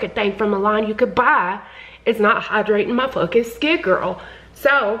hydrating fucking thing from a line you could buy, is not hydrating my fucking skin, girl.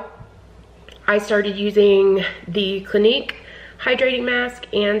 So I started using the Clinique hydrating mask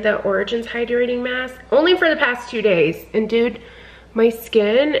and the Origins hydrating mask only for the past 2 days. And dude, my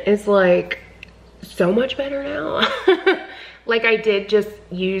skin is like so much better now. Like, I did just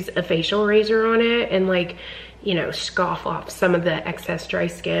use a facial razor on it and like, you know, scoff off some of the excess dry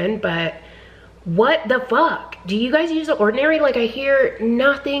skin, but what the fuck? Do you guys use The Ordinary? Like, I hear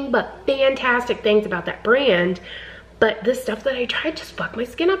nothing but fantastic things about that brand, but the stuff that I tried just fucked my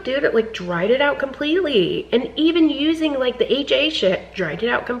skin up, dude. It like dried it out completely. And even using like the HA shit, dried it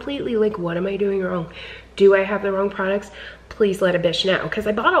out completely. Like, what am I doing wrong? Do I have the wrong products? Please let a bitch know, because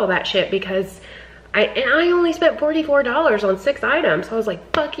I bought all that shit because I only spent $44 on 6 items. So I was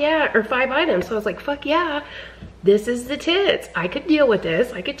like, fuck yeah, or 5 items. So I was like, fuck yeah, this is the tits. I could deal with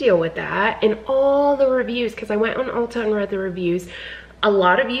this, I could deal with that. And all the reviews, because I went on Ulta and read the reviews, a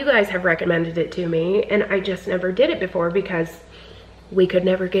lot of you guys have recommended it to me, and I just never did it before because we could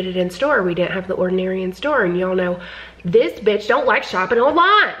never get it in store. We didn't have The Ordinary in store, and y'all know this bitch don't like shopping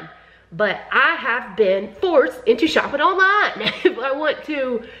online. But I have been forced into shopping online if I want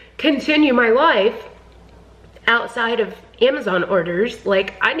to continue my life outside of Amazon orders.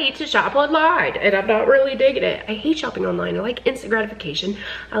 Like, I need to shop online, and I'm not really digging it. I hate shopping online. I like instant gratification.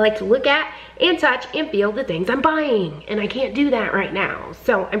 I like to look at and touch and feel the things I'm buying, and I can't do that right now.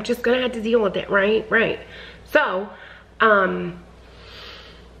 So I'm just gonna have to deal with it, right? So,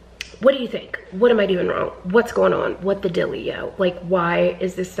 what do you think? What am I doing wrong? What's going on? What the dealio? Like, why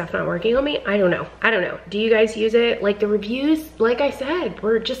is this stuff not working on me? I don't know. I don't know. Do you guys use it? Like, the reviews, like I said,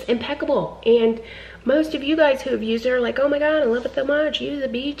 were just impeccable. And most of you guys who have used it are like, oh my God, I love it so much. Use the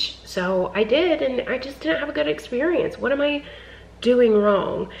beach. So I did, and I just didn't have a good experience. What am I doing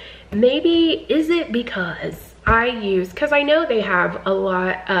wrong? Maybe, is it because I use, because I know they have a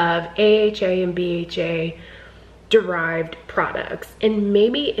lot of AHA and BHA derived products, and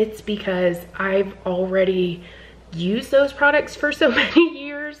maybe it's because I've already used those products for so many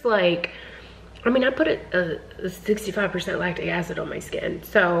years. Like, I mean, I put a 65% lactic acid on my skin,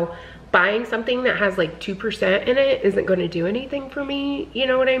 so buying something that has like 2% in it isn't going to do anything for me, you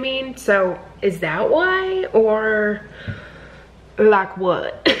know what I mean? So is that why, or like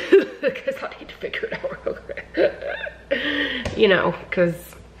what? Because I need to figure it out. You know,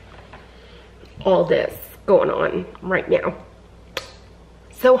 because all this going on right now.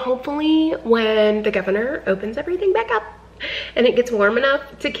 So hopefully when the governor opens everything back up and it gets warm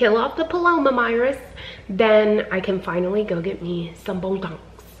enough to kill off the paloma virus, then I can finally go get me some Botox,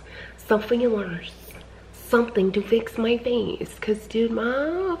 some fillers, something to fix my face. Cause dude,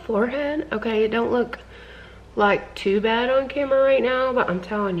 my forehead, okay, it don't look like too bad on camera right now, but I'm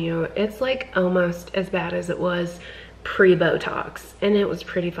telling you, it's like almost as bad as it was pre-Botox, and it was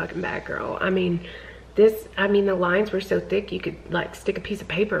pretty fucking bad, girl. I mean, the lines were so thick you could like stick a piece of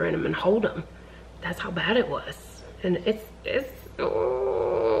paper in them and hold them. That's how bad it was. And it's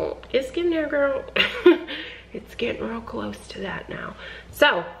getting there, girl. It's getting real close to that now.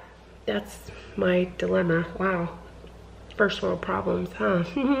 So that's my dilemma. Wow, first world problems, huh?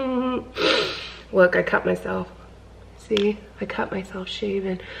 Look, I cut myself. See, I cut myself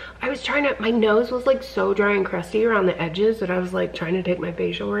shaving. I was trying to, my nose was like so dry and crusty around the edges that I was like trying to take my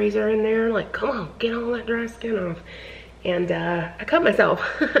facial razor in there, like, come on, get all that dry skin off. And I cut myself,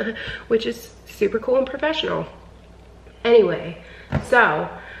 which is super cool and professional. Anyway, so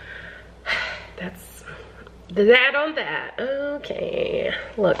that's that on that. Okay,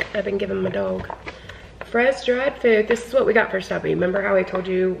 look, I've been giving my dog fresh dried food. This is what we got for Stubby. Remember how I told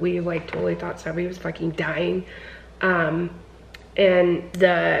you we like totally thought Stubby was fucking dying? And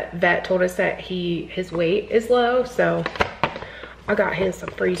the vet told us that his weight is low, so I got him some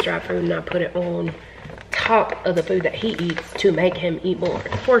freeze-dried food and I put it on top of the food that he eats to make him eat more.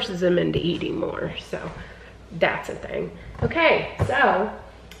 It forces him into eating more, so that's a thing. Okay, so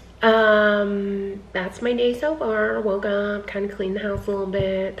that's my day so far. Woke up, kind of cleaned the house a little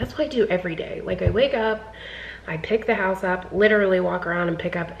bit. That's what I do every day. Like, I wake up, I pick the house up, literally walk around and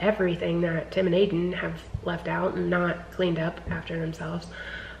pick up everything that Tim and Aiden have left out and not cleaned up after themselves.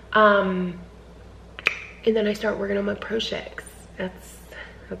 And then I start working on my projects.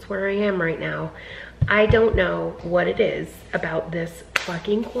 That's where I am right now. I don't know what it is about this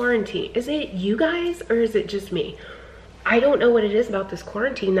fucking quarantine. Is it you guys or is it just me? I don't know what it is about this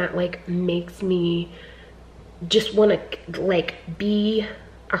quarantine that like makes me just want to like be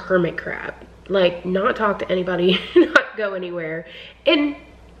a hermit crab. Like, not talk to anybody, not go anywhere. And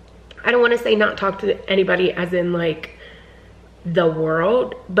I don't want to say not talk to anybody as in like the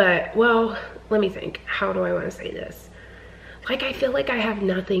world, but well, let me think. How do I want to say this? Like, I feel like I have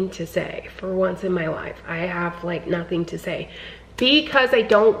nothing to say for once in my life. I have like nothing to say because I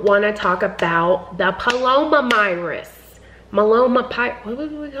don't want to talk about the paloma virus. What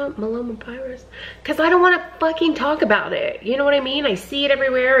would we call it? Malomapyrus? Because I don't want to fucking talk about it. You know what I mean? I see it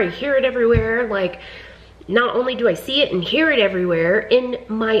everywhere. I hear it everywhere. Like, not only do I see it and hear it everywhere in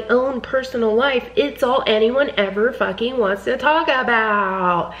my own personal life, it's all anyone ever fucking wants to talk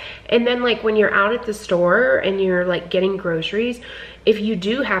about. And then like when you're out at the store and you're like getting groceries, if you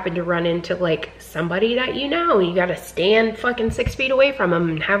do happen to run into like somebody that you know, you gotta stand fucking 6 feet away from them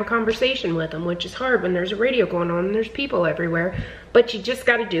and have a conversation with them, which is hard when there's a radio going on and there's people everywhere, but you just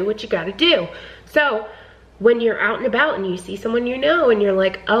gotta do what you gotta do. So when you're out and about and you see someone you know and you're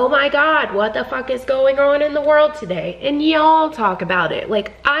like, oh my God, what the fuck is going on in the world today? And y'all talk about it.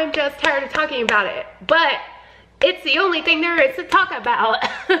 Like, I'm just tired of talking about it, but it's the only thing there is to talk about.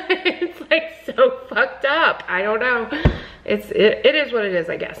 It's like so fucked up. I don't know. It is what it is,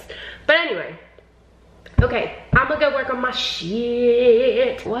 I guess. But anyway, okay, I'm gonna go work on my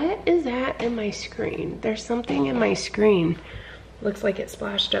shit. What is that in my screen? There's something in my screen. Looks like it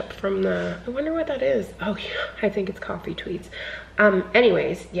splashed up from the, I wonder what that is. Oh yeah, I think it's coffee tweets.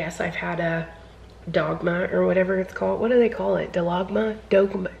 Anyways, yes, I've had a dogma or whatever it's called. What do they call it? Dolagma?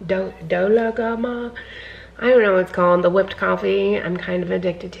 Dolagma? I don't know what it's called. The whipped coffee. I'm kind of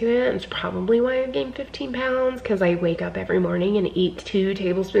addicted to it. It's probably why I've gained 15 pounds, because I wake up every morning and eat 2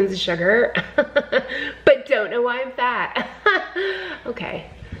 tablespoons of sugar, but don't know why I'm fat. Okay.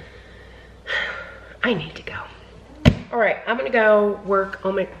 I need to go. All right, I'm gonna go work.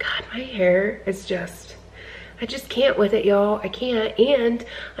 Oh my God, my hair is just, I just can't with it, y'all. I can't, and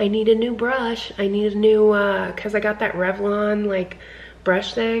I need a new brush. I need a new, cause I got that Revlon like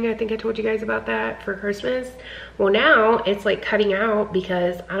brush thing. I think I told you guys about that for Christmas. Well, now it's like cutting out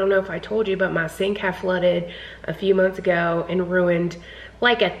because I don't know if I told you, but my sink had flooded a few months ago and ruined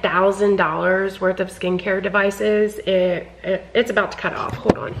like $1,000 worth of skincare devices. It's about to cut off.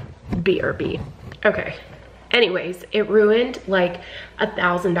 Hold on, BRB. Okay. Anyways, it ruined like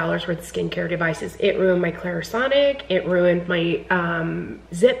 $1,000 worth of skincare devices. It ruined my Clarisonic. It ruined my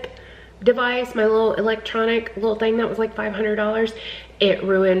Zip device, my little electronic little thing that was like $500. It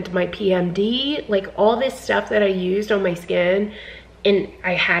ruined my PMD, like all this stuff that I used on my skin, and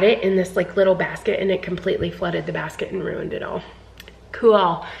I had it in this like little basket and it completely flooded the basket and ruined it all.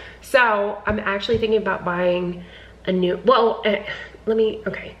 Cool. So I'm actually thinking about buying a new, well,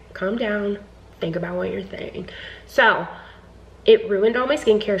 okay, calm down. Think about what you're saying. So it ruined all my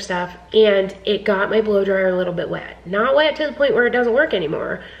skincare stuff and it got my blow dryer a little bit wet. Not wet to the point where it doesn't work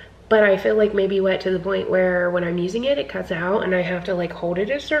anymore, but I feel like maybe wet to the point where when I'm using it, it cuts out and I have to like hold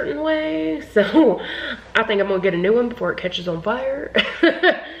it a certain way. So I think I'm gonna get a new one before it catches on fire,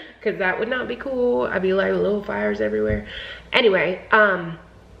 because that would not be cool. I'd be like little fires everywhere. Anyway,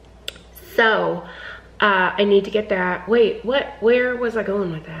 so I need to get that. Wait, where was I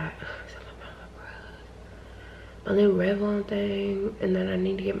going with that? A new Revlon thing, and then I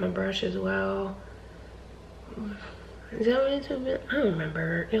need to get my brush as well. Is that what it's been? I don't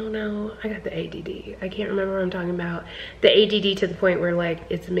remember. You know, I got the ADD. I can't remember what I'm talking about. The ADD to the point where like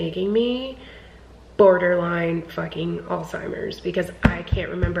it's making me borderline fucking Alzheimer's, because I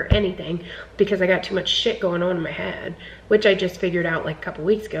can't remember anything because I got too much shit going on in my head, which I just figured out like a couple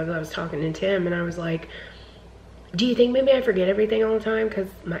weeks ago. I was talking to Tim and I was like, do you think maybe I forget everything all the time because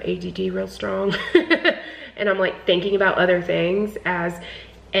my ADD real strong? And I'm like thinking about other things as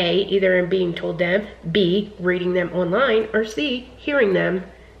A, either I'm being told them, B, reading them online, or C, hearing them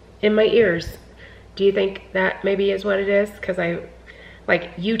in my ears. Do you think that maybe is what it is? Because I,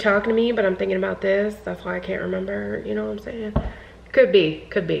 like you talking to me, but I'm thinking about this. That's why I can't remember, you know what I'm saying? Could be,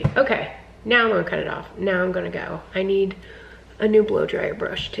 could be. Okay, now I'm gonna cut it off. Now I'm gonna go. I need a new blow dryer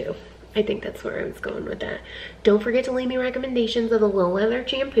brush too. I think that's where I was going with that. Don't forget to leave me recommendations of the low leather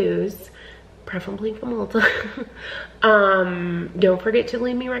shampoos, preferably from Ulta. Don't forget to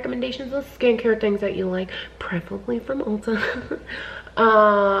leave me recommendations of skincare things that you like, preferably from Ulta.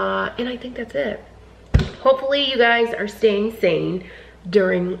 And I think that's it. Hopefully you guys are staying sane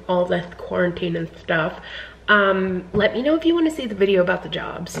during all the quarantine and stuff. Let me know if you want to see the video about the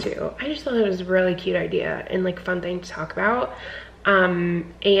jobs too. I just thought it was a really cute idea and like fun thing to talk about.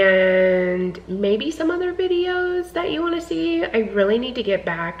 And maybe some other videos that you want to see. I really need to get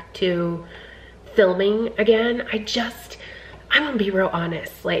back to filming again. I'm gonna be real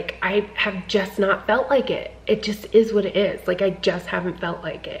honest, like I have just not felt like it. It just is what it is. Like I just haven't felt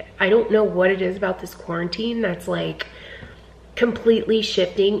like it. I don't know what it is about this quarantine that's like completely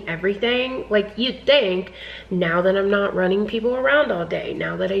shifting everything. Like you'd think now that I'm not running people around all day,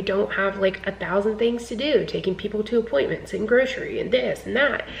 now that I don't have like 1,000 things to do, taking people to appointments and grocery and this and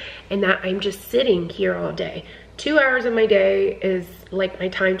that I'm just sitting here all day. 2 hours of my day is like my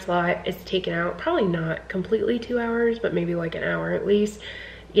time slot is taken out. Probably not completely 2 hours, but maybe like an hour at least,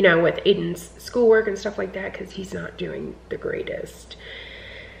 you know, with Aiden's schoolwork and stuff like that, because he's not doing the greatest.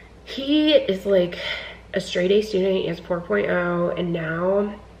 He is like a straight A student. He has 4.0, and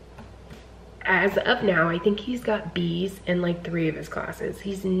now, as of now, I think he's got B's in like 3 of his classes.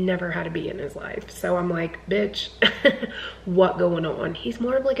 He's never had a B in his life. So I'm like, bitch, what going on? He's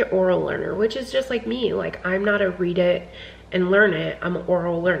more of like an oral learner, which is just like me. Like, I'm not a read it and learn it. I'm an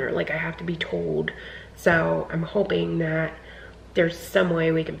oral learner. Like, I have to be told. So I'm hoping that there's some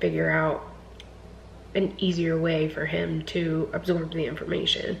way we can figure out an easier way for him to absorb the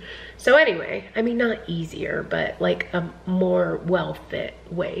information. So anyway, I mean, not easier, but like a more well-fit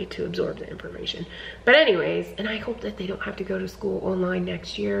way to absorb the information. But anyways, and I hope that they don't have to go to school online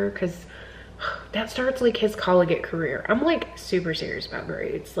next year, because that starts like his collegiate career. I'm like super serious about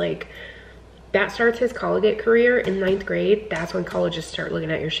grades. Like, that starts his collegiate career in 9th grade. That's when colleges start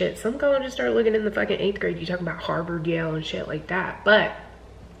looking at your shit. Some colleges start looking in the fucking 8th grade. You talk about Harvard, Yale, and shit like that. But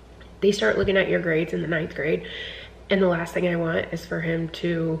they start looking at your grades in the 9th grade. And the last thing I want is for him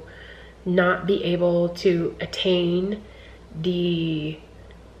to not be able to attain the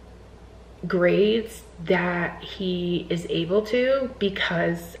grades that he is able to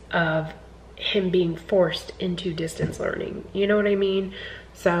because of him being forced into distance learning. You know what I mean?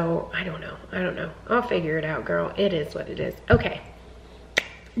 So I don't know. I'll figure it out, girl. It is what it is. Okay.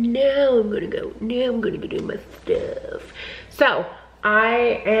 Now I'm gonna go do my stuff. So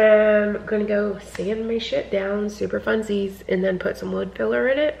I am gonna go sand my shit down, super funsies, and then put some wood filler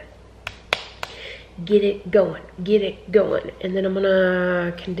in it. Get it going. And then I'm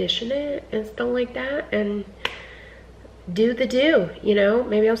gonna condition it and stuff like that and do the do, you know?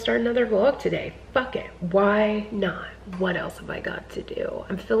 Maybe I'll start another vlog today. Fuck it. Why not? What else have I got to do?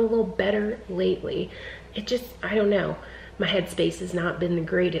 I'm feeling a little better lately. It just, I don't know. My headspace has not been the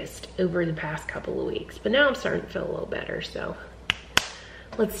greatest over the past couple of weeks, but now I'm starting to feel a little better, so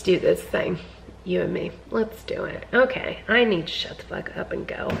let's do this thing, you and me. Let's do it. Okay, I need to shut the fuck up and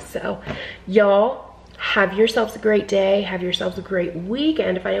go. So, y'all, have yourselves a great day. Have yourselves a great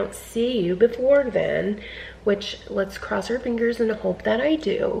weekend. If I don't see you before then, which let's cross our fingers and hope that I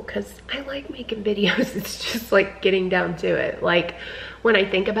do, because I like making videos. It's just like getting down to it. Like, when I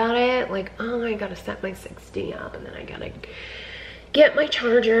think about it, like, oh, I gotta set my 6D up, and then I gotta get my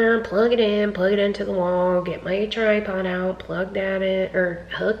charger, plug it into the wall, get my tripod out, plug that in, or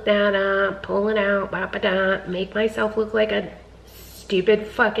hook that up, pull it out, make myself look like a stupid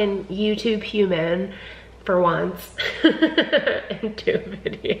fucking YouTube human for once and do a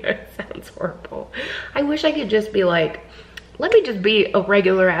video. Sounds horrible. I wish I could just be like, let me just be a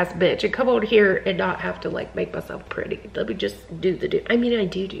regular ass bitch and come over here and not have to like make myself pretty. Let me just do the do. I mean, I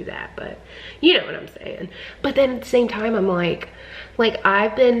do that, but you know what I'm saying. But then at the same time, I'm like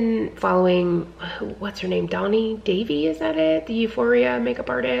I've been following, what's her name? Donnie Davy, is that it? The Euphoria makeup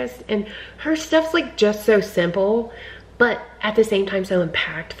artist. And her stuff's like just so simple, but at the same time so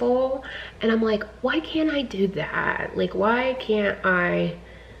impactful. And I'm like, why can't I do that? Like, why can't I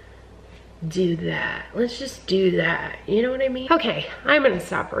do that? Let's just do that. You know what I mean? Okay, I'm gonna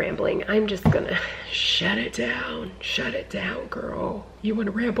stop rambling. I'm just gonna shut it down. Shut it down, girl. You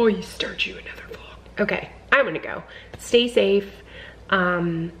wanna ramble? You start you another vlog. Okay, I'm gonna go. Stay safe.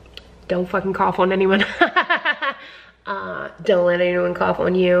 Don't fucking cough on anyone. Don't let anyone cough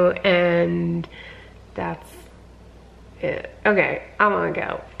on you. And that's it. Okay, I'm gonna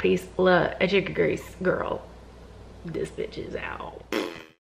go. Peace, love, a chicken grease, girl. This bitch is out.